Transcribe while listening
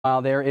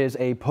While there is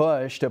a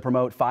push to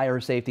promote fire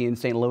safety in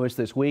St. Louis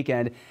this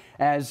weekend,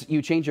 as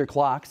you change your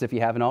clocks if you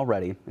haven't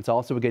already, it's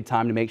also a good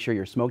time to make sure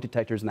your smoke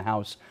detectors in the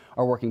house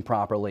are working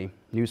properly.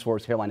 News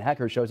 4's Caroline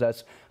Hecker shows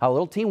us how a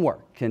little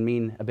teamwork can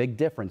mean a big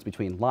difference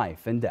between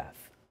life and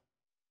death.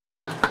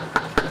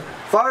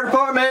 Fire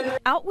department!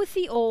 Out with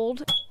the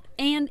old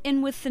and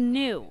in with the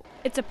new.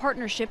 It's a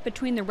partnership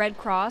between the Red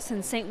Cross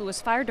and St. Louis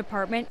Fire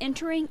Department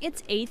entering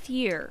its 8th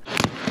year.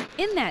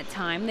 In that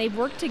time, they've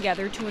worked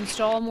together to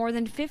install more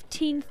than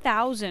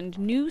 15,000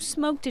 new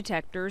smoke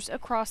detectors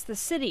across the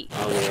city,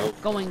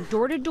 going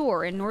door to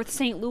door in North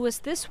St. Louis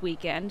this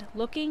weekend,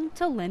 looking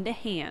to lend a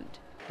hand.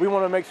 We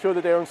want to make sure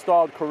that they're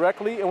installed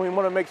correctly, and we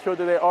want to make sure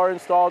that they are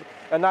installed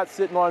and not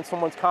sitting on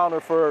someone's counter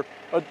for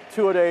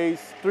 2 days,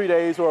 3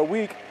 days, or a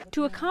week.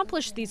 To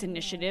accomplish these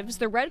initiatives,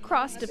 the Red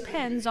Cross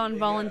depends on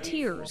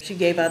volunteers. She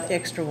gave out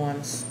extra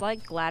ones.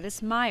 Like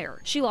Gladys Meyer.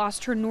 She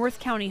lost her North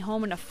County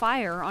home in a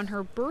fire on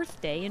her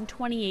birthday in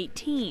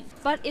 2018.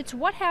 But it's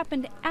what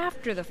happened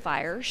after the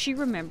fire she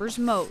remembers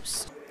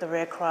most. The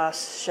Red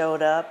Cross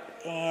showed up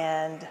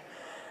and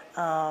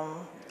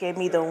gave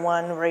me the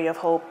one ray of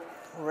hope,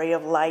 ray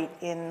of light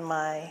in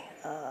my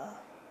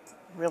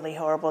really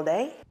horrible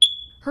day.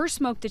 Her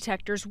smoke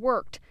detectors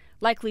worked,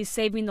 likely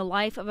saving the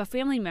life of a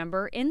family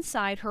member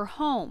inside her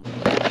home.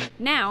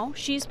 Now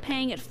she's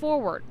paying it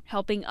forward,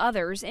 helping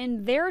others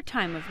in their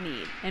time of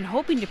need and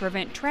hoping to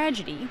prevent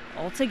tragedy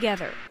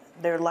altogether.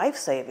 They're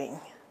life-saving,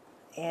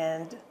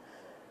 and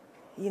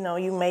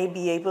you may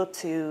be able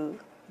to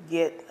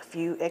get a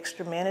few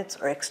extra minutes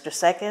or extra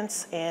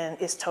seconds, and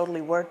it's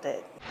totally worth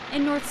it.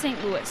 In North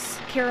St. Louis,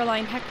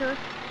 Caroline Hecker,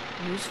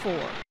 News 4.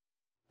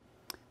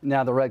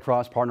 Now, the Red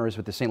Cross partners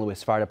with the St.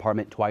 Louis Fire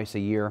Department twice a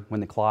year when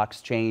the clocks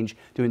change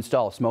to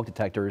install smoke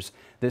detectors.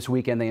 This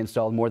weekend, they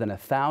installed more than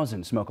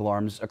 1,000 smoke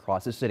alarms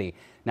across the city.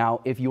 Now,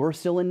 if you're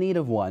still in need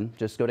of one,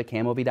 just go to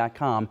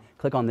KMOV.com,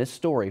 click on this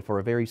story for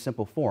a very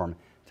simple form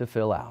to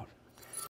fill out.